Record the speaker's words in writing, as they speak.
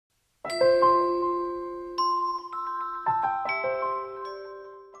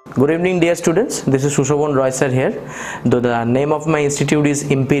Good evening dear students, this is Susovan Roy Sir here. The name of my institute is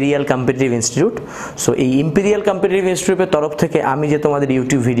Imperial Competitive Institute. So এই Imperial Competitive Institute তরফ থেকে আমি যে তোমাদের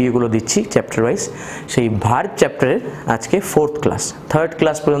YouTube ভিডিওগুলো দিচ্ছি চ্যাপ্টার ওয়াইজ, সেই ভার্ব চ্যাপ্টারের আজকে 4th ক্লাস, 3rd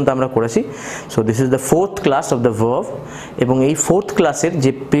ক্লাস পর্যন্ত আমরা করেছি। So this is the 4th class of the verb, এবং এই 4th ক্লাসের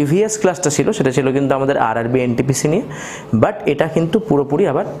যে প্রিভিয়াস ক্লাসটা ছিল সেটা ছিল কিন্তু আমাদের RRB NTPC নিয়ে, বাট এটা কিন্তু পুরোপুরি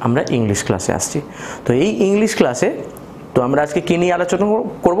আবার আমরা ইংলিশ ক্লাসে আসছি। তো এই ইংলিশ ক্লাসে তো আমরা আজকে কি নিয়ে আলোচনা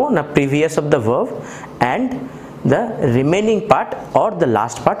করব না, previous of the verb and the remaining part or the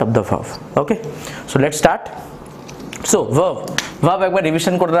last part of the verb. Okay, so let's start. So verb একবার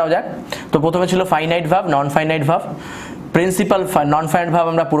রিভিশন করে দেওয়া যাক। তো প্রথমে ছিল finite verb, non finite verb, principal non finite verb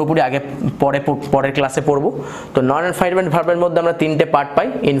আমরা পুরোপুরি আগে পরের ক্লাসে পড়ব। তো নন ফাইনাইট ভার্বের মধ্যে আমরা 3টে পার্ট পাই,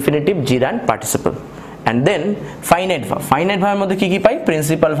 ইনফিনিটিভ, জিরা and participle. And then finite verb, finite verb মধ্যে কি পাই,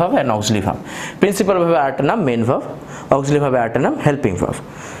 principal verb and auxiliary verb. Principal ভার্বের আরেকটা নাম মেইন ভার্ব, অক্সিলারি ভার্বের আরেকটা নাম হেল্পিং ভার্ব।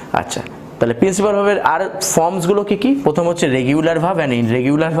 আচ্ছা, তাহলে প্রিন্সিপাল ভার্বের আর ফর্মস গুলো কি কি? প্রথম হচ্ছে regular verb and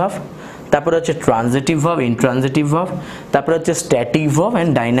irregular verb, তারপরে হচ্ছে ট্রানজিটিভ ভার্ব, ইনট্রানজিটিভ ভার্ব, তারপরে হচ্ছে static verb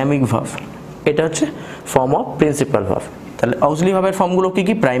and dynamic verb. এটা হচ্ছে ফর্ম অফ প্রিন্সিপাল ভার্ব। তাহলে অক্সিলারি ভার্বের ফর্মগুলো কি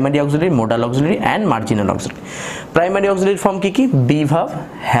কি? Primary auxiliary, modal auxiliary and marginal auxiliary. Primary auxiliary form কি কি? Be verb,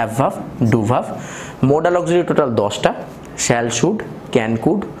 have verb, do verb. Modal auxiliary total 10টা, shall, should, can,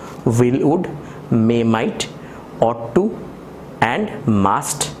 could, will, would, May, mite, ought to and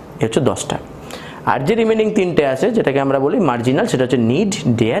must, এ হচ্ছে 10টা। আর যে remaining 3টে আছে যেটাকে আমরা বলি মার্জিনাল, সেটা হচ্ছে need,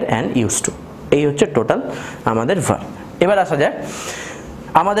 dare and use to. এই হচ্ছে টোটাল আমাদের ভার্ব। এবার আসা যায়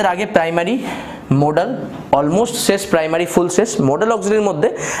আমাদের আগে প্রাইমারি, মোডাল অলমোস্ট শেষ, প্রাইমারি ফুল শেষ। মোডাল অক্সিলারির মধ্যে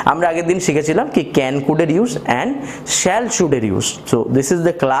আমরা আগের দিন শিখেছিলাম কি can, কুডের use and shall, শুডের use. So this is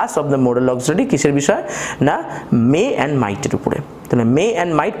the class of the modal auxiliary. কিসের বিষয় না, মে অ্যান্ড মাইটের উপরে। তাহলে মে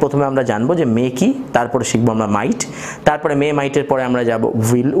অ্যান্ড মাইট প্রথমে আমরা জানবো যে মে কি, তারপরে শিখবো আমরা মাইট, তারপরে মে মাইটের পরে আমরা যাব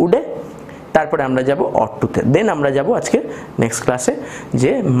উইল, উডে, তারপরে আমরা যাব অট টুতে, দেন আমরা যাব আজকে নেক্সট ক্লাসে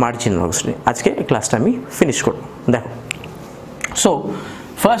যে মার্জিনাল অক্সিলারি। আজকে এই ক্লাসটা আমি ফিনিশ করবো। দেখো, সো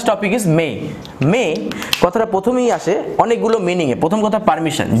ফার্স্ট টপিক ইজ মে। মে কথাটা প্রথমেই আসে অনেকগুলো মিনিংয়ে। প্রথম কথা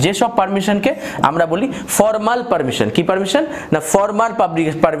পারমিশন, যেসব পারমিশনকে আমরা বলি ফর্মাল পারমিশন। কি পারমিশন না, ফর্মাল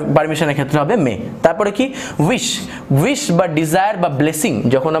পারমিশনের ক্ষেত্রে হবে মে। তারপরে কি উইশ, উইশ বা ডিজায়ার বা ব্লেসিং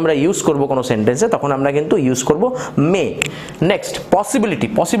যখন আমরা ইউজ করব কোনো সেন্টেন্সে তখন আমরা কিন্তু ইউজ করব মে। নেক্সট পসিबिलिटी,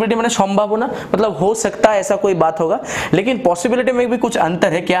 पॉसिबिलिटी মানে সম্ভাবনা, मतलब हो सकता है ऐसा कोई बात होगा, लेकिन पॉसिबिलिटी में भी कुछ अंतर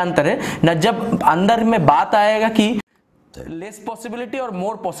है। क्या अंतर है ना, जब अंदर में बात आएगा कि लेस पॉसिबिलिटी और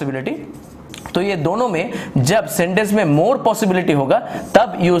मोर पॉसिबिलिटी, तो ये दोनों में जब सेंटेंस में मोर पॉसिबिलिटी होगा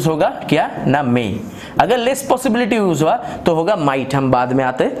तब यूज होगा क्या ना मे। अगर लेस पॉसिबिलिटी यूज हुआ तो होगा माइट, हम बाद में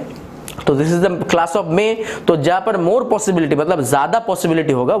आते हैं। तो this is the class of May. तो जहां पर मोर पॉसिबिलिटी मतलब ज्यादा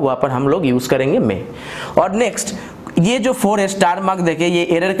पॉसिबिलिटी होगा वहां पर हम लोग यूज करेंगे मे। और नेक्स्ट ये जो 4 है स्टार मार्क देखे, ये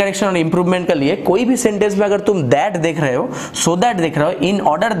एरर करेक्शन और इंप्रूवमेंट के लिए। कोई भी सेंटेंस में अगर तुम दैट देख रहे हो, सो दैट देख रहे हो, इन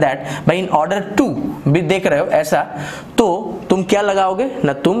ऑर्डर दैट বা इन ऑर्डर टू भी देख रहे हो ऐसा, तो तुम क्या लगाओगे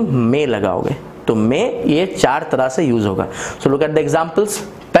ना, तुम मे लगाओगे। तो मे ये 4 तरह से यूज होगा। So look at the examples.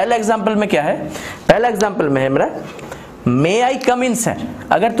 पहला एग्जांपल में क्या है, पहला एग्जांपल में है मेरा मे आई कम इन सर।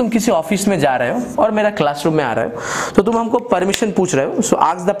 अगर तुम किसी ऑफिस में जा रहे हो और मेरा क्लासरूम में आ रहे हो तो तुम हमको परमिशन पूछ रहे हो, सो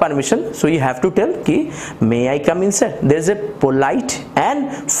ask the permission, so you have to tell कि मे आई कम इन sir. There is a polite and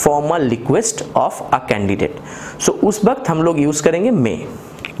formal request of a candidate. सो उस वक्त हम लोग यूज करेंगे मे।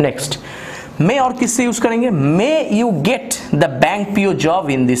 नेक्स्ट मे और किससे यूज करेंगे, may you get the bank PO job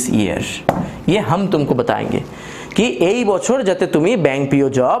in this year. ये हम तुमको बताएंगे कि এই বছর যাতে তুমি ব্যাংক পিও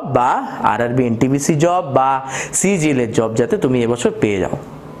জব বা আরআরবি এনটিপিসি জব বা সিজিএল জব যাতে তুমি এই বছর পেয়ে যাও।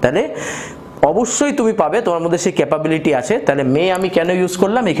 তাহলে অবশ্যই তুমি পাবে, তোমার মধ্যে সেই ক্যাপাবিলিটি আছে। তাহলে মে আমি কেন ইউজ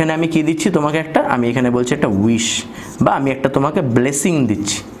করলাম, এখানে আমি কি দিচ্ছি তোমাকে একটা, আমি এখানে বলছি একটা উইশ বা আমি একটা তোমাকে ব্লেসিং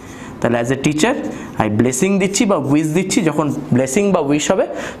দিচ্ছি। তাহলে অ্যাজ এ টিচার আমি ব্লেসিং দিচ্ছি বা উইশ দিচ্ছি। যখন ব্লেসিং বা উইশ হবে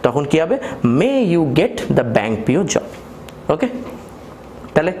তখন কি হবে, may you get the bank PO job. ওকে,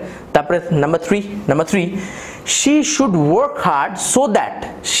 তাহলে তারপরে number 3 she should work hard so that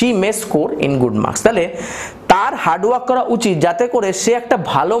she may score in good marks। তাহলে তার হার্ড ওয়ার্ক করা উচিত যাতে করে সে একটা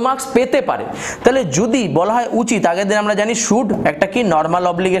ভালো মার্কস পেতে পারে। তাহলে যদি বলা হয় উচিত, আগের দিন আমরা জানি শুড একটা কি নরমাল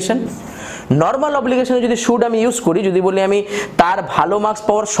অব্লিগেশন। নরমাল অব্লিগেশনে যদি শুড আমি ইউজ করি, যদি বলি আমি তার ভালো মার্কস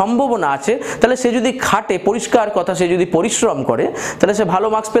পাওয়ার সম্ভাবনা আছে, তাহলে সে যদি খাটে, পরিষ্কার কথা, সে যদি পরিশ্রম করে তাহলে সে ভালো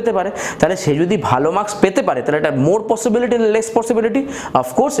মার্কস পেতে পারে। তাহলে সে যদি ভালো মার্কস পেতে পারে তাহলে এটা मोर possibility less possibility, of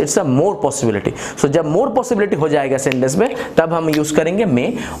course it's a more possibility. सो जब मोर पॉसिबिलिटी हो जाएगा सेंटेंस में तब हम यूज करेंगे मे।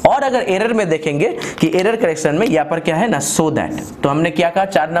 और अगर एरर में देखेंगे कि एरर करेक्शन में यहाँ पर क्या है ना, सो दैट। तो हमने क्या कहा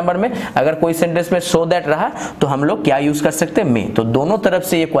 4 नंबर में, अगर कोई सेंटेंस में सो दैट रहा तो हम लोग क्या यूज कर सकते हैं, मे। तो दोनों तरफ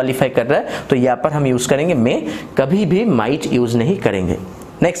से ये क्वालिफाई कर रहा है, तो यहाँ पर हम यूज करेंगे मे, कभी भी माइट यूज नहीं करेंगे।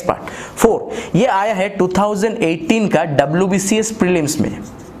 नेक्स्ट पार्ट 4, ये आया है 2018 का WBCS प्रीलिम्स में।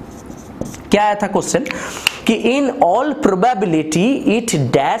 क्या आया था क्वेश्चन कि in all probability it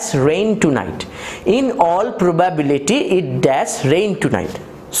dash rain tonight, in all probability it dash rain tonight.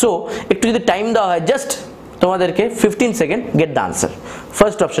 सो একটু যদি টাইম দেওয়া হয় জাস্ট তোমাদেরকে 15 second get the answer.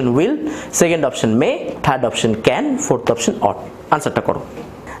 First option will, second option May, third option can, fourth option অট। আনসারটা করো।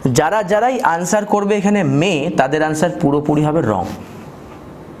 যারাই answer করবে এখানে মে, তাদের আনসার পুরোপুরি হবে রং,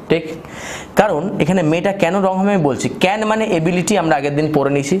 ঠিক? কারণ এখানে মেটা কেন রং হবে আমি বলছি। ক্যান মানে এবিলিটি, আমরা আগের দিন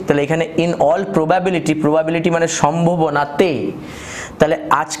পড়ে নিয়েছি। তাহলে এখানে ইন অল প্রবাবিলিটি, প্রবাবিলিটি মানে সম্ভাবনাতে, তাহলে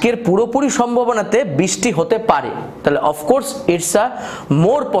আজকের পুরোপুরি সম্ভাবনাতে বৃষ্টি হতে পারে, তাহলে of course it's a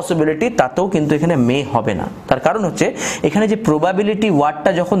more possibility, তাতেও কিন্তু এখানে মে হবে না। তার কারণ হচ্ছে এখানে যে প্রবাবিলিটি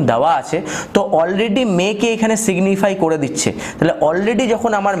ওয়ার্ডটা যখন দেওয়া আছে তো অলরেডি মেকে এখানে সিগনিফাই করে দিচ্ছে। তাহলে অলরেডি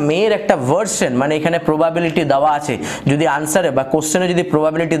যখন আমার মেয়ের একটা ভার্সন মানে এখানে প্রবাবিলিটি দেওয়া আছে, যদি আনসারে বা কোশ্চেনে যদি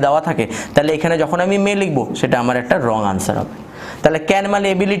প্রবাবিলিটি দেওয়া থাকে, তাহলে এখানে যখন আমি মে লিখবো সেটা আমার একটা রং আনসার হবে। তাহলে ক্যান মানে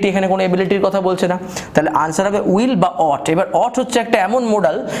এবিলিটি, এখানে কোনো এবিলিটির কথা বলছে না, তাহলে আনসার হবে উইল বা অট। এবার অট হচ্ছে একটা এমন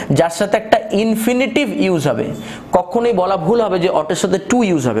মডাল যার সাথে একটা ইনফিনিটিভ ইউজ হবে। কখনোই বলা ভুল হবে যে অটের সাথে টু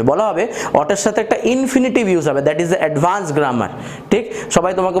ইউজ হবে, বলা হবে অটের সাথে একটা ইনফিনিটিভ ইউজ হবে, that is the advance grammar, ঠিক?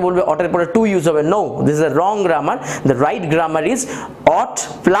 সবাই তোমাকে বলবে অটের পরে টু ইউজ হবে, no, this is a wrong grammar. The right grammar is ought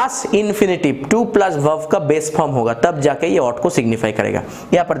plus infinitive, two plus verb का बेस फॉर्म होगा, तब जाके ये ऑट को सिग्निफाई करेगा।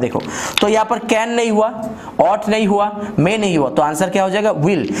 यहाँ पर देखो, तो यहाँ पर कैन नहीं हुआ, ऑट नहीं हुआ, मे नहीं हुआ, तो आंसर क्या हो जाएगा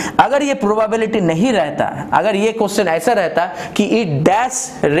विल। अगर ये प्रोबेबिलिटी नहीं रहता, अगर ये क्वेश्चन ऐसा रहता कि इट डैश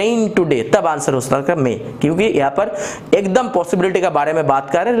रेन टुडे, तब आंसर हो सकता मे, क्योंकि यहाँ पर एकदम पॉसिबिलिटी का बारे में बात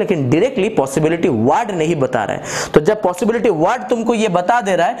कर रहे हैं लेकिन डायरेक्टली पॉसिबिलिटी वर्ड नहीं बता रहा है। तो जब पॉसिबिलिटी वर्ड तुमको ये बता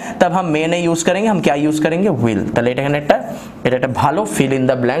दे रहा है तब हम मे नहीं यूज करेंगे, हम क्या यूज करेंगे विल। তাহলে এটা একটা ভালো ফিল ইন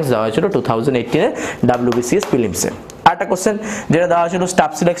দ্য ব্ল্যাঙ্কস দেওয়া হয়েছিল 2018 এর WBCS প্রিলিমসে। আরেকটা কোশ্চেন যেটা দেওয়া হয়েছিল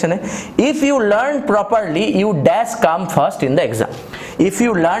staff সিলেকশনে, if you learn properly you ডैश come first in the exam, if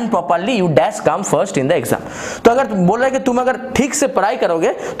you learn properly you dash come first in the exam. तो अगर बोल रहा है कि तुम अगर ठीक से पढ़ाई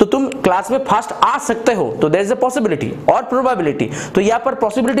करोगे तो तुम क्लास में फर्स्ट आ सकते हो, तो देयर इज अ पॉसिबिलिटी और प्रोबेबिलिटी। तो यहाँ पर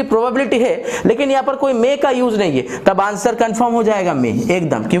पॉसिबिलिटी प्रोबेबिलिटी है लेकिन यहाँ पर कोई मे का यूज नहीं है, तब आंसर कंफर्म हो जाएगा मे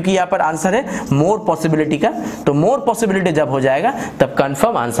एकदम, क्योंकि यहाँ पर आंसर है मोर पॉसिबिलिटी का। तो मोर पॉसिबिलिटी जब हो जाएगा तब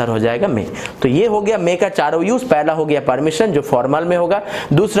कंफर्म आंसर हो जाएगा मे। तो ये हो गया मे का चारों यूज। पहला हो गया परमिशन जो फॉर्मल में होगा,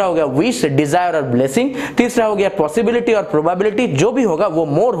 दूसरा हो गया विश, डिजायर और ब्लेसिंग, तीसरा हो गया पॉसिबिलिटी और प्रोबेबिलिटी, जो भी होगा वो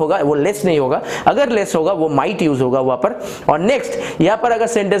मोर होगा, वो लेस नहीं होगा। अगर लेस होगा वो माइट यूज होगा वहां पर। और नेक्स्ट यहाँ पर अगर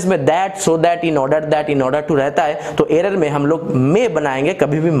सेंटेंस में that, so that, in order to रहता है तो एरर में हम लोग मे बनाएंगे,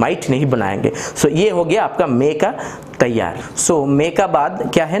 कभी भी माइट नहीं बनाएंगे। सो ये हो गया आपका मे का तैयार। सो मे का बाद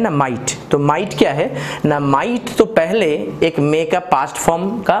क्या है ना माइट। तो माइट क्या है ना, माइट तो पहले एक मे का पास्ट फॉर्म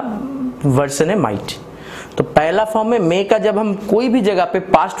का वर्जन है माइट। तो पहला फॉर्म में मे का जब हम कोई भी जगह पे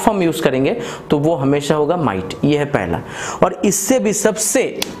पास्ट फॉर्म यूज करेंगे तो वो हमेशा होगा माइट, ये है पहला। और इससे भी सबसे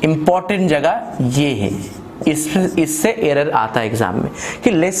इंपॉर्टेंट जगह ये है, इससे एरर आता है एग्जाम में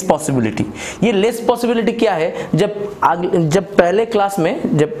कि लेस पॉसिबिलिटी। ये लेस पॉसिबिलिटी क्या है, जब पहले क्लास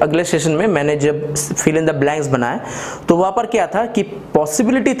में, जब अगले सेशन में मैंने जब फिल इन द ब्लैंक्स बनाया तो वहां पर क्या था कि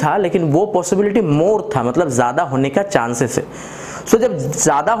पॉसिबिलिटी था लेकिन वो पॉसिबिलिटी मोर था, मतलब ज्यादा होने का चांसेस है। सो जब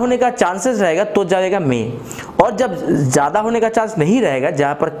ज्यादा होने का चांसेस रहेगा तो जाएगा मे, और जब ज्यादा होने का चांस नहीं रहेगा,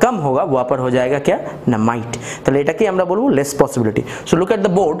 जहां पर कम होगा वहां पर हो जाएगा क्या ना माइट। तो लेटा के আমরা বলবো less possibility. So look at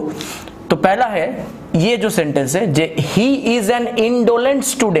the board. तो पहला है ये जो सेंटेंस है, जे he is an indolent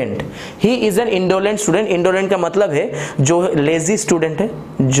student. He is an indolent student. Indolent का मतलब है जो लेजी स्टूडेंट है,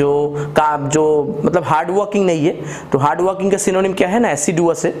 जो मतलब हार्ड वर्किंग नहीं है। तो हार्ड वर्किंग का सिनोनिम क्या है ना,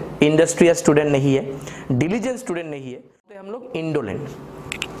 एसिडुअस है। इंडस्ट्रियल स्टूडेंट नहीं है, डिलीजेंट स्टूडेंट नहीं है, तो हम लोग इंडोलेंट।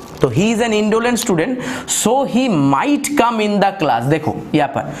 तो he is an indolent student so he might come in the class. देखो यहाँ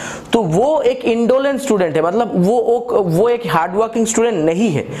पर तो वो एक इंडोलेंट स्टूडेंट है, मतलब वो एक हार्ड वर्किंग स्टूडेंट नहीं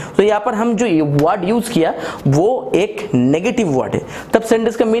है। तो यहाँ पर हम जो वर्ड यूज किया वो एक नेगेटिव वर्ड है, तब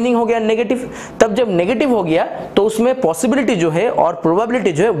सेंटेंस का मीनिंग हो गया नेगेटिव। तब जब नेगेटिव हो गया तो उसमें पॉसिबिलिटी जो है और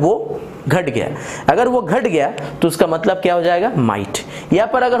प्रोबेबिलिटी जो है वो घट गया। अगर वो घट गया तो उसका मतलब क्या हो जाएगा माइट। यहाँ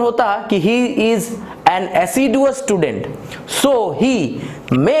पर अगर होता कि he is an एसिडुअस student so he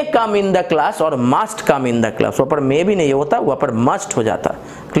may come in the class और must come in the class, वहां पर मे भी नहीं होता, वहां पर मस्ट हो जाता।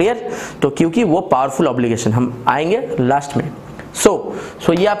 क्लियर? तो क्योंकि वो पावरफुल ऑब्लिगेशन, हम आएंगे लास्ट में।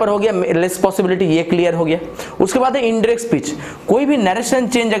 सो यहाँ पर हो गया लेस पॉसिबिलिटी, ये क्लियर हो गया। उसके बाद है इनडायरेक्ट स्पीच। कोई भी नरेशन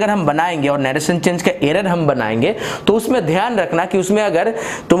चेंज अगर हम बनाएंगे और नरेशन चेंज का एरर हम बनाएंगे तो उसमें ध्यान रखना कि उसमें अगर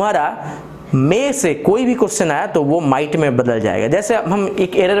तुम्हारा मे से कोई भी क्वेश्चन आया तो वो माइट में बदल जाएगा। जैसे हम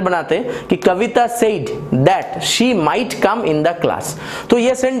एक एरर बनाते हैं कि कविता said that she might come in the class, तो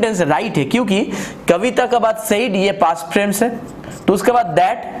ये सेंटेंस राइट है क्योंकि कविता का बाद सेड ये पास्ट फ्रेम्स है, तो उसके बाद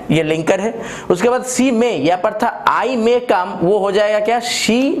दैट ये लिंकर है, उसके बाद सी मे, यहाँ पर था आई मे कम, वो हो जाएगा क्या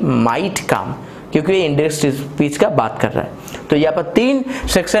शी माइट कम, क्योंकि ये इंडायरेक्ट स्पीच का बात कर रहा है। तो यहाँ पर 3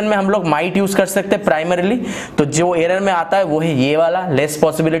 सेक्शन में हम लोग माइट यूज कर सकते हैं प्राइमरीली। तो जो एरर में आता है वो है ये वाला लेस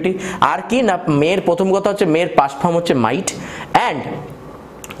पॉसिबिलिटी आर की ना मेर प्रथम कथा হচ্ছে মের পাস্ট ফর্ম হচ্ছে মাইট and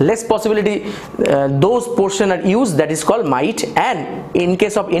less possibility those portion are used that is called might, and in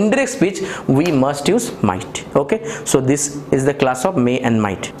case of indirect speech we must use might. Okay, so this is the class of may and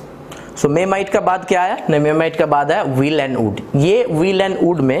might. So may might का बाद क्या आया ना, may might का बाद आया will and would। ये will and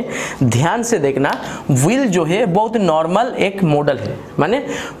would में ध्यान से देखना will जो है बहुत नॉर्मल एक मॉडल है, माने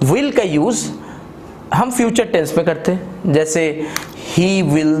will का यूज हम फ्यूचर टेंस में करते हैं, जैसे he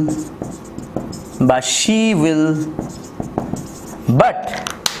will बा she will, but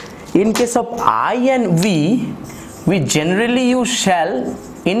in case of I and we generally use shall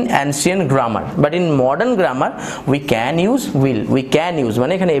in ancient grammar, but in modern grammar we can use will, we can use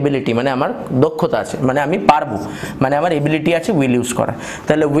মানে এখানে ability মানে আমার দক্ষতা আছে, মানে আমি পারবো, মানে আমার এবিলিটি আছে will ইউজ করা।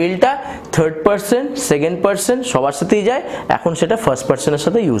 তাহলে willটা থার্ড পারসন সেকেন্ড পারসন সবার সাথেই যায়, এখন সেটা ফার্স্ট পারসনের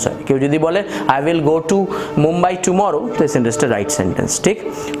সাথে ইউজ হয়। কেউ যদি বলে I will go to Mumbai tomorrow, তো এই সেন্টেন্সটা রাইট সেন্টেন্স, ঠিক।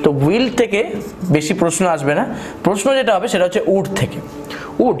 তো will থেকে বেশি প্রশ্ন আসবে না, প্রশ্ন যেটা হবে সেটা হচ্ছে would থেকে।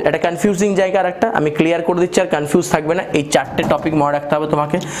 would এটা কনফিউজিং জায়গা, আর একটা আমি ক্লিয়ার করে দিচ্ছি আর কনফিউজ থাকবে না। এই 4টে টপিক মনে রাখতে হবে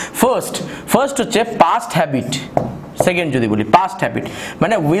তোমাকে। ফার্স্ট হচ্ছে পাস্ট হ্যাবিট, সেকেন্ড যদি বলি পাস্ট হ্যাবিট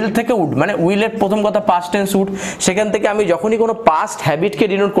মানে উইল থেকে উড, মানে উইলের প্রথম কথা পাস্ট টেন্স উড, সেখান থেকে আমি যখনই কোনো পাস্ট হ্যাবিটকে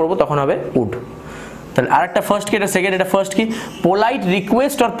ডিনোট করব তখন হবে উড। তাহলে আরেকটা ফার্স্ট কি, এটা সেকেন্ড, এটা ফার্স্ট কি পোলাইট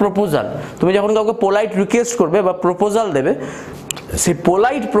রিকোয়েস্ট অর প্রপোজাল। তুমি যখন কাউকে পোলাইট রিকোয়েস্ট করবে বা প্রপোজাল দেবে, সেই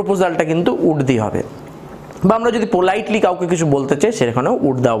পোলাইট প্রপোজালটা কিন্তু উড দিয়ে হবে, বা আমরা যদি পোলাইটলি কাউকে কিছু বলতে চাই সেখানেও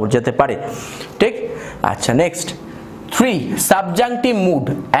উড দেওয়া যেতে পারে, ঠিক। আচ্ছা next 3 subjunctive mood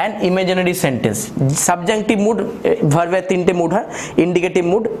and imaginary sentence. Subjunctive mood ভার্বের 3টে মুড হয়, indicative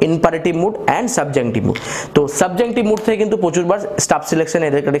mood, imperative mood and subjunctive mood. তো সাবজাংটিভ মুড থেকে কিন্তু প্রচুরবার স্টাফ সিলেকশন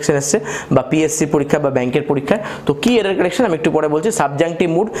এরর কারেকশন এসছে, বা পিএসসি পরীক্ষা বা ব্যাংকের পরীক্ষায়। তো কি এরর কারেকশন আমি একটু পরে বলছি। সাবজাংটিভ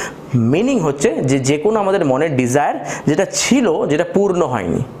মুড মিনিং হচ্ছে যে কোনো আমাদের মনের ডিজায়ার যেটা ছিল যেটা পূর্ণ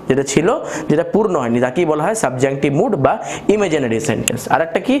হয়নি, যেটা ছিল যেটা পূর্ণ হয়নি, তাকেই বলা হয় সাবজাংটিভ মুড বা ইমাজিনারি সেন্টেন্স। আর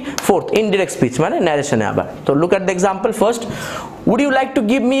একটা কি ফোর্থ ইনডিরেক্ট স্পিচ মানে ন্যারেশনে আবার। তো look at the example first, would you like to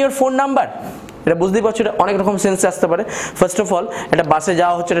give me your phone number. এটা বুঝতেই পারছো এটা অনেক রকম সেন্সে আসতে পারে। ফার্স্ট অফ অল এটা বাসে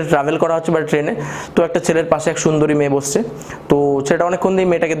যাওয়া হচ্ছে, এটা ট্রাভেল করা হচ্ছে বা ট্রেনে, তো একটা ছেলের পাশে এক সুন্দরী মেয়ে বসছে, তো ছেলেটা অনেকক্ষণ দিয়ে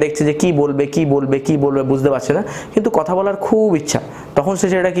মেয়েটাকে দেখছে যে কি বলবে কি বলবে কি বলবে বুঝতে পারছে না, কিন্তু কথা বলার খুব ইচ্ছা। তখন সে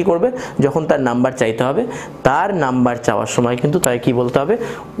ছেলেটা কি করবে, যখন তার নাম্বার চাইতে হবে, তার নাম্বার চাওয়ার সময় কিন্তু তাই কি বলতে হবে,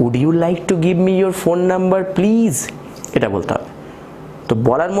 would you like to give me your phone number please, এটা বলতে হবে। তো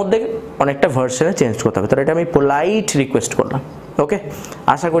বলার মধ্যে অনেকটা ভার্সনে চেঞ্জ করতে হবে। তাহলে এটা আমি পোলাইট রিকোয়েস্ট করলাম। ওকে,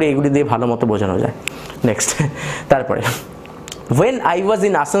 আশা করি এগুলি দিয়ে ভালো মতো বোঝানো যায়। নেক্সট তারপরে when I was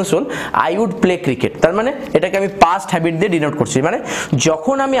in Asansol I would play cricket, তার মানে এটাকে আমি পাস্ট হ্যাবিট দিয়ে ডিনোট করছি, মানে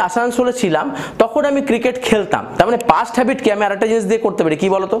যখন আমি আসানসোলে ছিলাম তখন আমি ক্রিকেট খেলতাম। তার মানে পাস্ট হ্যাবিটকে আমি আরেকটা জিনিস দিয়ে করতে পারি, কি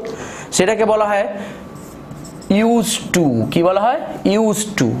বলতো, সেটাকে বলা হয় ইউজ টু। কি বলা হয়, ইউজ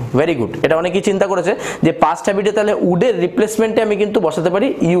টু। ভেরি গুড, এটা অনেকেই চিন্তা করেছে যে পাস্ট হ্যাবিটে তাহলে উডের রিপ্লেসমেন্টে আমি কিন্তু বসাতে পারি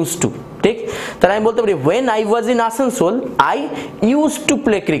ইউজ টু, ঠিক। তাহলে আমি বলতে পারি when I was in Asansol I used to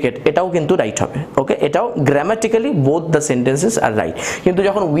play cricket, এটাও কিন্তু রাইট হবে। ওকে, এটাও grammatically both the sentences are right, কিন্তু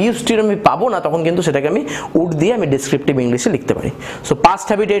যখন ইউজ টু আমি পাবো না তখন কিন্তু সেটাকে আমি উড দিয়ে আমি ডেসক্রিপটিভ ইংলিশে লিখতে পারি। সো পাস্ট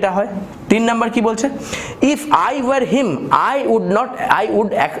হ্যাবিট এটা হয়। 3 নাম্বার কি বলছে, if I were him I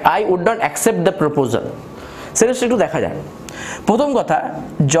would not accept the proposal। সেটা একটু দেখা যায়। প্রথম কথা,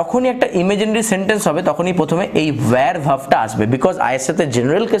 যখনই একটা ইমাজিনারি সেন্টেন্স হবে তখনই প্রথমে এই ওয়্যার ভার্বটা আসবে, বিকজ আই এর সাথে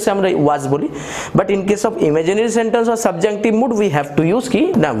জেনারেল কেসে আমরা ওয়াজ বলি, but in case of imaginary sentence or subjective mood we have to use কি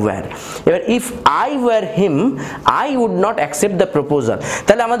না ওয়্যার। এবার if I wire him I would not accept the proposal,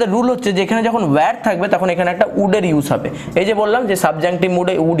 তাহলে আমাদের রুল হচ্ছে যে এখানে যখন ওয়্যার থাকবে তখন এখানে একটা উডের ইউজ হবে। এই যে বললাম যে সাবজেক্টিভ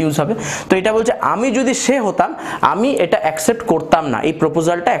মুডে উড ইউজ হবে, তো এটা বলছে আমি যদি সে হতাম আমি এটা অ্যাকসেপ্ট করতাম না, এই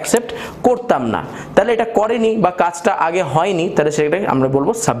প্রপোজালটা অ্যাকসেপ্ট করতাম না। তাহলে এটা করেনি বা কাজটা আগে হয়নি, তাহলে সেটাকে আমরা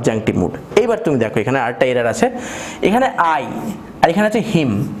বলবো সাবজাংটিভ মুড। এইবার তুমি দেখো এখানে আরেকটা এরর আছে, এখানে আই আর এখানে আছে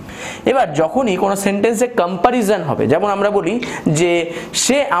হিম। এবার যখনই কোনো সেন্টেন্সে কম্পারিজন হবে, যেমন আমরা বলি যে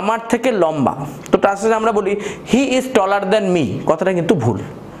সে আমার থেকে লম্বা, তো ট্রান্সলেশনে আমরা বলি he is taller than me, কথাটা কিন্তু ভুল।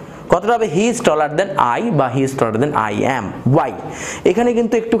 কতটা হবে, he is taller then I বা he is taller then I am. Y, এখানে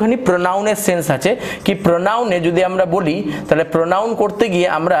কিন্তু একটুখানি প্রোনাউনের সেন্স আছে, কি প্রোনাউনে যদি আমরা বলি তাহলে প্রোনাউন করতে গিয়ে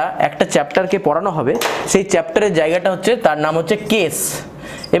আমরা একটা চ্যাপ্টারকে পড়ানো হবে, সেই চ্যাপ্টারের জায়গাটা হচ্ছে তার নাম হচ্ছে কেস।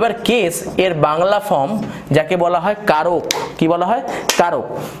 এবার কেস এর বাংলা ফর্ম যাকে বলা হয় কারক, কি বলা হয় কারক।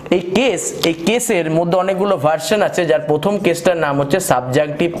 এই কেসের মধ্যে অনেকগুলো ভার্সন আছে, যার প্রথম কেসটার নাম হচ্ছে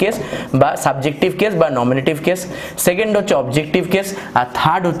সাবজেক্টিভ কেস বা নমিনেটিভ কেস, সেকেন্ড হচ্ছে অবজেক্টিভ কেস, আর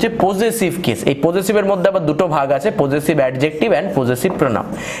থার্ড হচ্ছে পজেসিভ কেস। এই পজেসিভের মধ্যে আবার দুটো ভাগ আছে, possessive adjective and possessive pronoun.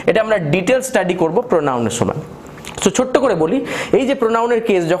 এটা আমরা ডিটেল স্টাডি করব প্রোনাউনের সময়। তো ছোট্ট করে বলি, এই যে প্রোনাউনের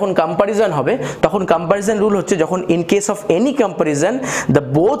কেস যখন কম্পারিজন হবে তখন কম্পারিজন রুল হচ্ছে যখন in case of any comparison the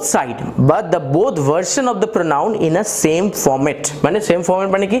both side বা the both version of the pronoun in a same format. মানে সেম ফরম্যাট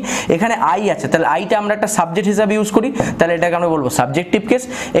মানে কি, এখানে আই আছে তাহলে আইটা আমরা একটা সাবজেক্ট হিসাবে ইউজ করি, তাহলে এটাকে আমরা বলবো সাবজেক্টিভ কেস।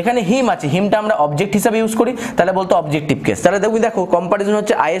 এখানে হিম আছে, হিমটা আমরা অবজেক্ট হিসাবে ইউজ করি, তাহলে বলতো অবজেক্টিভ কেস। তাহলে দেখো কম্পারিজন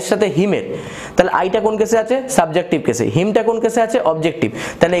হচ্ছে আই এর সাথে হিমের, তাহলে আইটা কোন কেসে আছে সাবজেক্টিভ কেসে, হিমটা কোন কেসে আছে অবজেক্টিভ।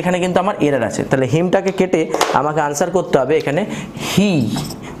 তাহলে এখানে কিন্তু আমার এরর আছে, তাহলে হিমটাকে কেটে আমাকে আনসার করতে হবে এখানে হি।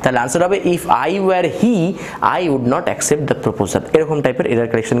 তাহলে আনসার হবে if I wire he I would not accept the proposal. এরকম টাইপের এরর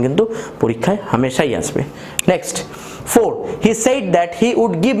কারেকশন কিন্তু পরীক্ষায় হামেশাই আসবে। Next 4, he said that he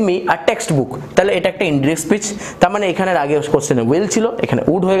would give me a text book. তাহলে এটা একটা ইনডিরেক্ট স্পিচ, তার মানে এখানে আগে কোশ্চেনে উইল ছিল, এখানে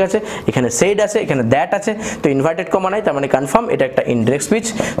উড হয়ে গেছে, এখানে সেড আছে, এখানে দ্যাট আছে, তো ইনভার্টেড কমা নাই, তার মানে কনফার্ম এটা একটা ইনডিরেক্ট স্পিচ।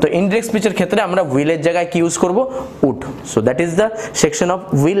 তো ইনডিরেক্ট স্পিচের ক্ষেত্রে আমরা উইলের জায়গায় কি ইউজ করব would. So that is the section of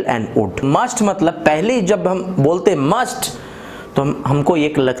will and would. Must मतलब पहले ही जब हम बोलते मस्ट तो हमको ये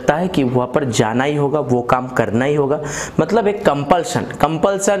लगता है कि वहाँ पर जाना ही होगा, वो काम करना ही होगा, मतलब एक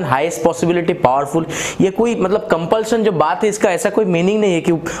कंपल्सन हाईएस्ट पॉसिबिलिटी पावरफुल। ये कोई मतलब कंपल्सन जो बात है इसका ऐसा कोई मीनिंग नहीं है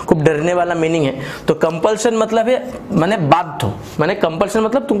कि खूब डरने वाला मीनिंग है। तो कंपल्सन मतलब है माने बाध्य हो, माने कंपल्सन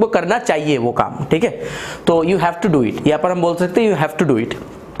मतलब तुमको करना चाहिए वो काम, ठीक है। तो you have to do it, यहाँ पर हम बोल सकते हैं you have to do it.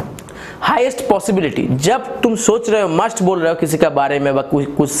 Highest possibility, जब तुम सोच रहे हो मस्ट बोल रहे हो किसी का बारे में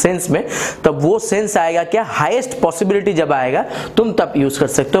कुछ सेंस में, तब वो सेंस आएगा क्या हाईएस्ट पॉसिबिलिटी जब आएगा तुम तब यूज कर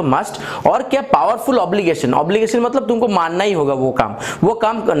सकते हो मस्ट। और क्या पावरफुल ऑब्लिगेशन, ऑब्लिगेशन मतलब तुमको मानना ही होगा वो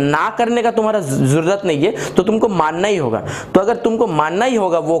काम ना करने का तुम्हारा जरूरत नहीं है, तो तुमको मानना ही होगा। तो अगर तुमको मानना ही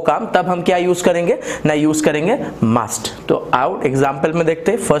होगा वो काम, तब हम क्या यूज करेंगे ना यूज करेंगे मस्ट। तो आओ एग्जाम्पल में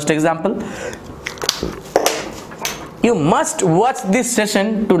देखते हैं। First example, You must watch this session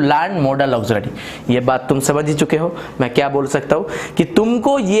to learn modal auxiliary। ये बात तुम समझ ही चुके हो, मैं क्या बोल सकता हूँ कि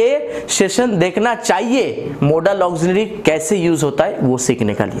तुमको ये सेशन देखना चाहिए modal auxiliary कैसे यूज होता है वो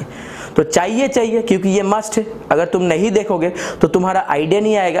सीखने का लिए। तो चाहिए क्योंकि ये मस्ट है, अगर तुम नहीं देखोगे तो तुम्हारा आइडिया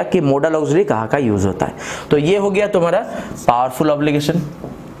नहीं आएगा कि modal auxiliary कहाँ का यूज होता है। तो ये हो गया तुम्हारा पावरफुल ऑब्लिगेशन,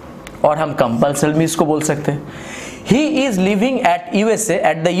 और हम कंपल्सन भी इसको बोल सकते हैं। He is living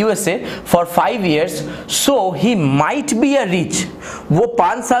at the USA for 5 years, so he might be a rich। वो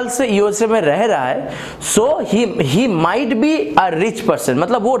 5 साल से यूएसए में रह रहा है, so he might be a rich person,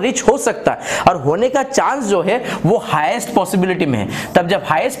 मतलब वो रिच हो सकता है, और होने का चांस जो है वो हाईएस्ट पॉसिबिलिटी में है। तब जब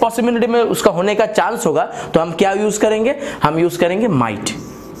हाईएस्ट पॉसिबिलिटी में उसका होने का चांस होगा तो हम क्या यूज करेंगे, हम यूज करेंगे माइट।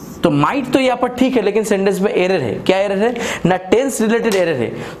 तो माइट तो यहाँ पर ठीक है, लेकिन सेंटेंस में एरर है। क्या एरर है ना, टेंस रिलेटेड एरर है।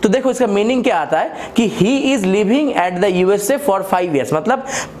 तो देखो इसका मीनिंग क्या आता है कि he is living at the USA for 5 years, मतलब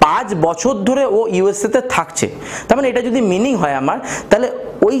 5 বছর ধরে ও ইউএসএ তে থাকছে। তার মানে এটা যদি মিনিং হয় আমার, তাহলে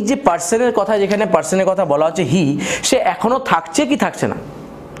ওই যে পার্সনের কথা, যেখানে পার্সনের কথা বলা হচ্ছে হি, সে এখনো থাকছে কি থাকছে না,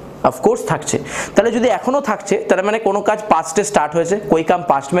 ऑफकोर्स থাকছে। তাহলে যদি এখনো থাকছে তার মানে কোনো কাজ पास्ट स्टार्ट हुए, कोई काम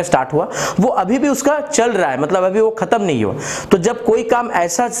पास्ट में स्टार्ट हुआ, वो अभी भी उसका चल रहा है, मतलब अभी वो खत्म नहीं हुआ। तो जब कोई काम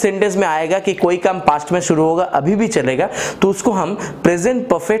ऐसा सेंटेंस में आएगा कि कोई काम पास्ट में शुरू होगा अभी भी चलेगा, तो उसको हम प्रेजेंट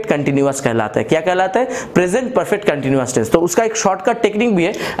परफेक्ट कंटिन्यूअस कहलाता है। क्या कहलाता है, प्रेजेंट परफेक्ट कंटिन्यूअस टेंस। तो उसका एक शॉर्टकट टेक्निक भी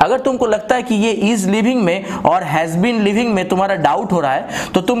है। अगर तुमको लगता है कि ये इज लिविंग में और हैज बीन लिविंग में तुम्हारा डाउट हो रहा है,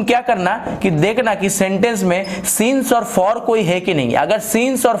 तो तुम क्या करना कि देखना कि सेंटेंस में सीन्स और फॉर कोई है कि नहीं। अगर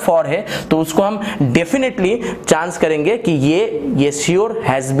सीन्स और फॉर है तो उसको हम डेफिनेटली चांस करेंगे कि ये श्योर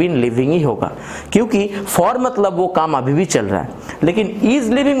हैज बीन लिविंग ही होगा, क्योंकि फॉर मतलब वो काम अभी भी चल रहा है, लेकिन इज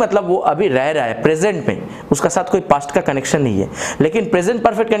लिविंग मतलब वो अभी रह रहा है प्रेजेंट में, उसका साथ कोई पास्ट का कनेक्शन नहीं है। लेकिन प्रेजेंट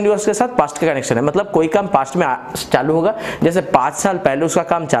परफेक्ट कंटीन्यूअस के साथ पास्ट का कनेक्शन है, मतलब कोई काम पास्ट में चालू होगा, जैसे 5 साल पहले उसका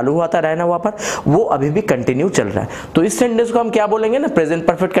काम चालू हुआ था रहना वहां पर, वो अभी भी कंटिन्यू चल रहा है। तो इस सेंटेंस को हम क्या बोलेंगे ना, प्रेजेंट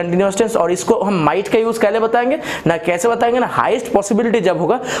परफेक्ट कंटीन्यूअस टेंस। और इसको हम माइट का यूज कैसे बताएंगे ना, कैसे बताएंगे ना, हाईएस्ट पॉसिबिलिटी जब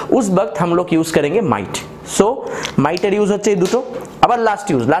होगा उस वक्त हम लोग यूज करेंगे माइट। सो माइटेर यूज হচ্ছে এই দুটো। আবার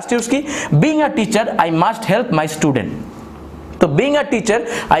লাস্ট ইউজ কি, being a teacher I must help my স্টুডেंट। तो being a teacher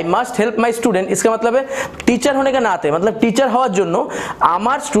I mast help my student, इसका मतलब है टीचर होने का नाते, मतलब टीचर হওয়ার জন্য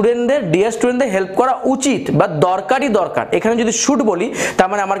আমার স্টুডেন্টদের, ডিয়ার স্টুডেন্টদের হেল্প করা উচিত বা দরকারই দরকার। এখানে যদি শুড বলি তার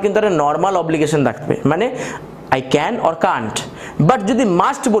মানে আমার কিন্তু একটা নর্মাল অব্লিগেশন থাকবে, মানে आई कैन और कांट। बट যদি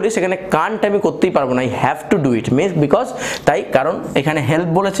মাস্ট বলি সেখানে কান্ট আমি করতেই পারবো না, I have to do it, means because, তাই কারণ এখানে হেল্প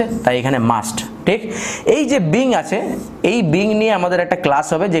বলেছে তাই এখানে মাস্ট। ঠিক এই যে বিং আছে এই বিং নিয়ে আমাদের একটা ক্লাস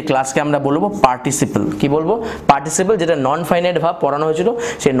হবে যে ক্লাসকে আমরা বলবো পার্টিসিপল কি বলবো पार्टिसिपल যেটা নন ফাইনাইট ভার্ব পড়ানো হয়েছিল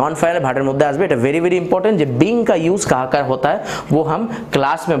সেই নন ফাইনাইট ভার্বের মধ্যে আসবে এটা वेरी वेरी इंपॉर्टेंट যে बीइंग का यूज कहाँ कहाँ होता है वो हम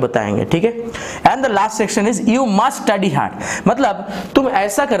क्लास में बताएंगे ठीक है and the last section is you must study hard मतलब तुम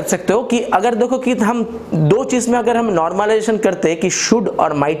ऐसा कर सकते हो कि अगर देखो कि हम दो चीज में अगर हम नॉर्मलाइजेशन करते हैं कि शुड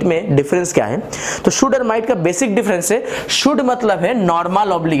और माइट में डिफरेंस क्या है तो शुड और माइट का बेसिक डिफरेंस है शुड मतलब है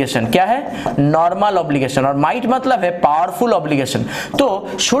नॉर्मल ऑब्लिगेशन क्या है नॉर्मल ऑब्लिगेशन और माइट मतलब है पावरफुल ऑब्लिगेशन तो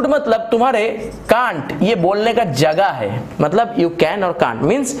शुड मतलब तुम्हारे कांट ये बोलने का जगह है मतलब यू कैन और can't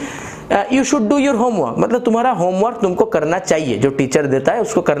means you should do your homework मतलब तुम्हारा होमवर्क तुमको करना चाहिए जो टीचर देता है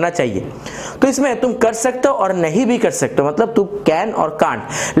उसको करना चाहिए तो इसमें तुम कर सकते हो और नहीं भी कर सकते हो मतलब तुम कैन और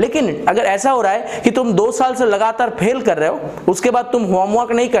कांट लेकिन अगर ऐसा हो रहा है कि तुम 2 साल से लगातार फेल कर रहे हो उसके बाद तुम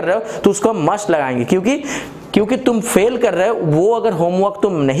होमवर्क नहीं कर रहे हो तो उसको हम मस्ट लगाएंगे क्योंकि तुम फेल कर रहे हो वो अगर होमवर्क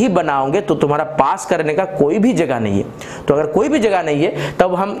तुम नहीं बनाओगे तो तुम्हारा पास करने का कोई भी जगह नहीं है तो अगर कोई भी जगह नहीं है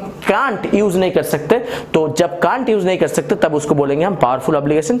तब हम कांट यूज नहीं कर सकते तो जब कांट यूज नहीं कर सकते तब उसको बोलेंगे हम पावरफुल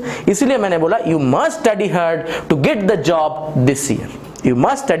ऑब्लिगेशन इसलिए मैंने बोला you must study hard to get the job this year You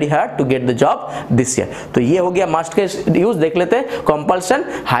must study hard to get the job this year. तो ये हो गया must का यूज देख लेते हैं compulsion,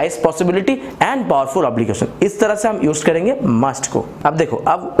 highest possibility and powerful obligation. इस तरह से हम यूज करेंगे must को. अब देखो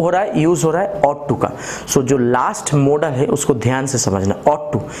अब हो रहा है यूज हो रहा है ought to का. सो जो लास्ट मॉडल है उसको ध्यान से समझना ought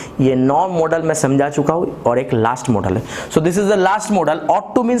to ये 9 मॉडल मैं समझा चुका हूँ और एक लास्ट मॉडल है. So this is the last model.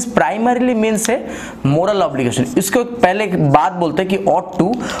 ought to means primarily means है moral obligation. इसको पहले एक बात बोलते हैं कि ought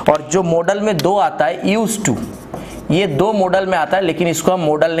to और जो मॉडल में 2 आता है used to ये 2 मॉडल में आता है लेकिन इसको हम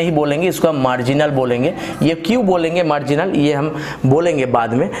मॉडल नहीं बोलेंगे इसको हम मार्जिनल बोलेंगे ये क्यों बोलेंगे मार्जिनल ये हम बोलेंगे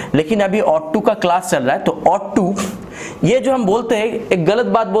बाद में लेकिन अभी ought to का क्लास चल रहा है तो ought to ये जो हम बोलते हैं एक गलत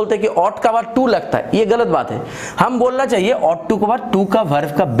बात बोलते हैं कि ought का बाद to लगता है ये गलत बात है हम बोलना चाहिए ought to के बाद to का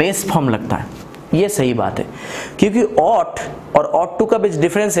वर्ब का बेस फॉर्म लगता है ये सही बात है क्योंकि ought और ought to का बीच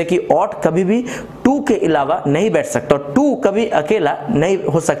डिफरेंस है कि ought कभी भी to के अलावा नहीं बैठ सकता और to कभी अकेला नहीं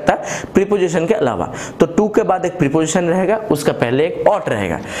हो सकता प्रीपोजिशन के अलावा तो to के बाद एक प्रीपोजिशन रहेगा उसका पहले एक ought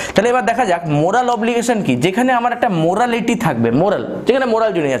रहेगा তাহলে এবার দেখা যাক মোরাল অব্লিগেশন কি যেখানে আমার একটা মোরালিটি থাকবে মোরাল যেখানে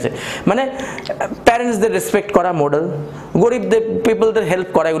মোরাল জুড়ে আছে মানে প্যারেন্টসদের রেসপেক্ট করা মডেল गरीबদের পিপলদের হেল্প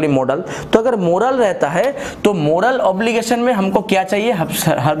করা এগুলি মডেল तो अगर मोरल रहता है तो मोरल ऑब्लिगेशन में हमको क्या चाहिए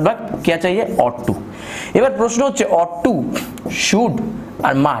हर वक्त क्या चाहिए ought to এবার প্রশ্ন হচ্ছে ought to should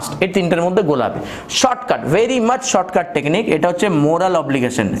R must এই তিনটার মধ্যে গোলাবে shortcut very much shortcut technique এটা হচ্ছে মোরাল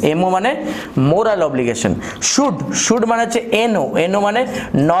অব্লিগেশন এমও মানে মোরাল অব্লিগেশন শুড মানে হচ্ছে এনও মানে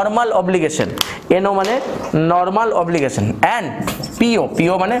নরমাল অব্লিগেশন এনও মানে নরমাল অব্লিগেশন এন্ড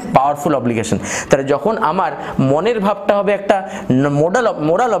পিও মানে পাওয়ারফুল অব্লিগেশন তাহলে যখন আমার মনের ভাবটা হবে একটা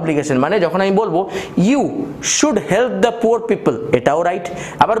মোরাল অব্লিগেশন মানে যখন আমি বলবো you should help the poor people এটাও রাইট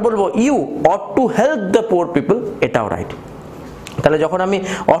আবার বলবো you ought to help the poor people এটাও রাইট তাহলে যখন আমি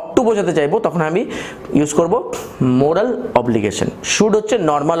ought to বোঝাতে চাইবো তখন আমি ইউজ করব মোরাল অব্লিগেশন শুড হচ্ছে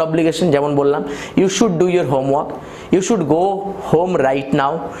নরমাল অব্লিগেশন যেমন বললাম you should do your homework you should go home right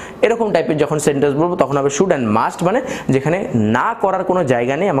now এরকম টাইপের যখন সেন্টেন্স বলবো তখন হবে শুড এন্ড মাস্ট মানে যেখানে না করার কোনো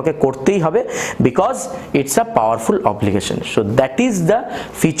জায়গা নেই আমাকে করতেই হবে because it's a powerful obligation so that is the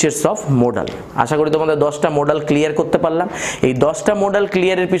features of modal আশা করি তোমাদের 10টা মডেল ক্লিয়ার করতে পারলাম এই 10টা মডেল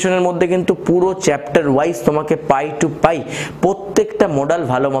ক্লিয়ারের পিছনের মধ্যে কিন্তু পুরো চ্যাপ্টার ওয়াইজ তোমাকে পাই টু পাই প্রত্যেকটা মডেল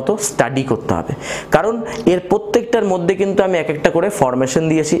ভালোমতো স্টাডি করতে হবে কারণ এর প্রত্যেকটার মধ্যে কিন্তু আমি এক একটা করে ফরমেশন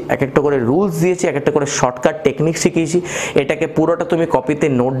দিয়েছি এক একটা করে রুলস দিয়েছি এক একটা করে শর্টকাট টেকনিক শিখিয়েছি এটাকে পুরোটা তুমি কপিতে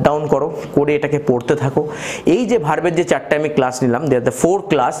নোট ডাউন করো করে এটাকে পড়তে থাকো এই যে ভার্বের যে চারটা আমি ক্লাস নিলাম দে are the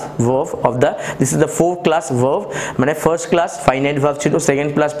 4 class verb of the this is the 4 class verb মানে ফার্স্ট ক্লাস ফাইনাইট ভার্ব ছিল second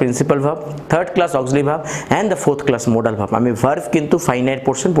class principal verb third class auxiliary verb and the fourth class modal verb আমি ভার্ব কিন্তু finite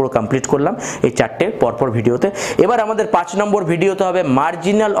portion পুরো complete করলাম এই চারটে পরপর ভিডিওতে এবার আমাদের 5 নম্বর ভিডিওতে হবে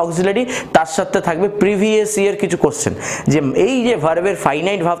মার্জিনাল অক্সিলারি তার সাথে থাকবে প্রিভিয়াস ইয়ার কিছু কোশ্চেন যে এই যে ভার্বের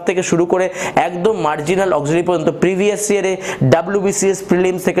ফাইনাইট ভার্ব থেকে শুরু করে একদম মার্জিনাল অক্সিলারি পর্যন্ত প্রিভিয়াস ইয়ারে WBCS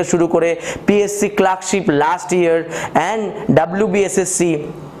প্রিলিমস থেকে শুরু করে PSC clerkship last year and WBSSC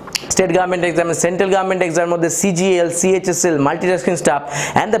state government exam central government exam Madhya CGL CHSL multitasking staff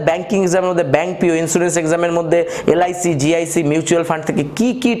and the banking exam Madhya bank PO insurance exam Madhya LIC GIC mutual फांड থেকে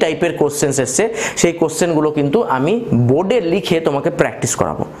কি টাইপের questions এসেছে সেই কোশ্চেনগুলো কিন্তু আমি বোর্ডে লিখে তোমাকে প্র্যাকটিস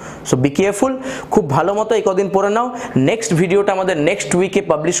করাবো সো বি কেয়ারফুল খুব ভালো মতো এই কদিন পড়ে নাও নেক্সট ভিডিওটা আমাদের নেক্সট উইকে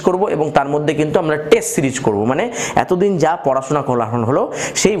পাবলিশ করব এবং তার মধ্যে কিন্তু আমরা টেস্ট সিরিজ করব মানে এতদিন যা পড়াশোনা করানো হলো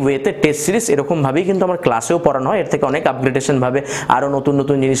সেই ওয়েতে টেস্ট সিরিজ এরকম ভাবেই কিন্তু আমার ক্লাসেও পড়ানো হয় এর থেকে অনেক আপগ্রেডেশন ভাবে আরো নতুন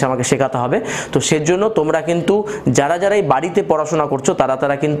নতুন জিনিস আমাকে শেখাতে হবে। তো সেজন্য তোমরা কিন্তু যারাই বাড়িতে পড়াশোনা করছো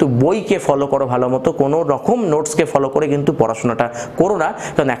তারা কিন্তু বইকে ফলো করো ভালো মতো, কোনো রকম নোটসকে ফলো করে কিন্তু পড়াশোনাটা করো না,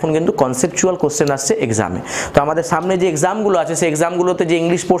 কারণ এখন কিন্তু কনসেপচুয়াল কোশ্চেন আসছে এক্সামে। তো আমাদের সামনে যে এক্সামগুলো আছে সেই এক্সামগুলোতে যে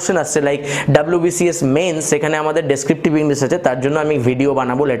ইংলিশ পোর্শন আসছে লাইক WBCS মেন্স, সেখানে আমাদের ডেসক্রিপটিভ ইংলিশ আছে, তার জন্য আমি ভিডিও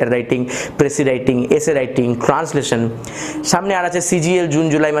বানাবো, letter writing, precis writing, essay writing, translation. সামনে আর আছে CGL জুন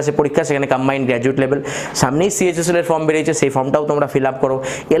জুলাই মাসে পরীক্ষা, সেখানে কম্বাইন্ড গ্র্যাজুয়েট লেভেল। সামনেই CHSL এর ফর্ম বেরিয়েছে, সেই ফর্মটাও তোমরা ফিল আপ করো।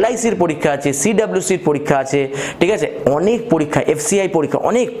 LICর পরীক্ষা আছে, CWCর পরীক্ষা আছে, ঠিক আছে, অনেক পরীক্ষা, FCI পরীক্ষা,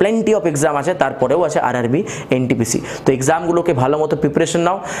 অনেক প্লেন্টি অফ এক্সাম আছে, তারপরেও আছে RRB NTPC। তো এক্সামগুলোকে ভালো মতো প্রিপারেশন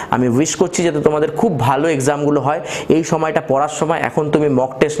নাও। আমি উইশ করছি যাতে তোমাদের খুব ভালো এক্সামগুলো হয়। এই সময়টা পড়ার সময়, এখন তুমি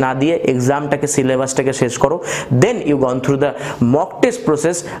মক টেস্ট না দিয়ে এক্সামটাকে, সিলেবাসটাকে শেষ করো, দেন you gone through the mock test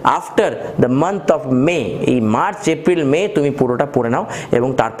process after the month of May. এই মার্চ, এপ্রিল, মে তুমি পুরোটা পড়ে নাও এবং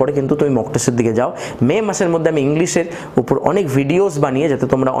তারপরে কিন্তু তুমি মক টেস্টের দিকে যাও। মে মাসের মধ্যে আমি ইংলিশের উপর অনেক ভিডিওস বানিয়ে, যাতে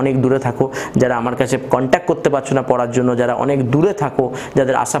তোমরা অনেক দূরে থাকো, যারা আমার কাছে কন্ট্যাক্ট করতে পারছো না পড়ার জন্য, যারা অনেক দূরে থাকো,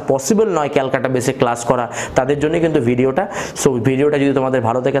 যাদের আসা পসিবল নয় ক্যালকাটা বেসে ক্লাস করা, তাদের জন্য কিন্তু ভিডিওটা। সো ভিডিওটা যদি তোমাদের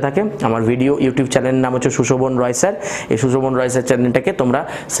ভালো দেখে থাকে, আমার ভিডিও ইউটিউব চ্যানেলের নাম হচ্ছে সুশোভন রয় স্যার। এই সুশোভন রয় স্যার চ্যানেলটাকে তোমরা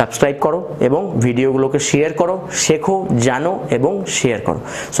সাবস্ক্রাইব করো এবং ভিডিওগুলোকে শেয়ার করো, শেখো, জানো এবং শেয়ার করো।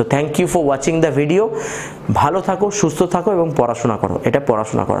 So thank you for watching the video. ভালো থাকো, সুস্থ থাকো এবং পড়াশোনা করো, এটা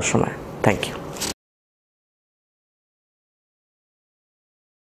পড়াশোনা করার সময়। Thank you.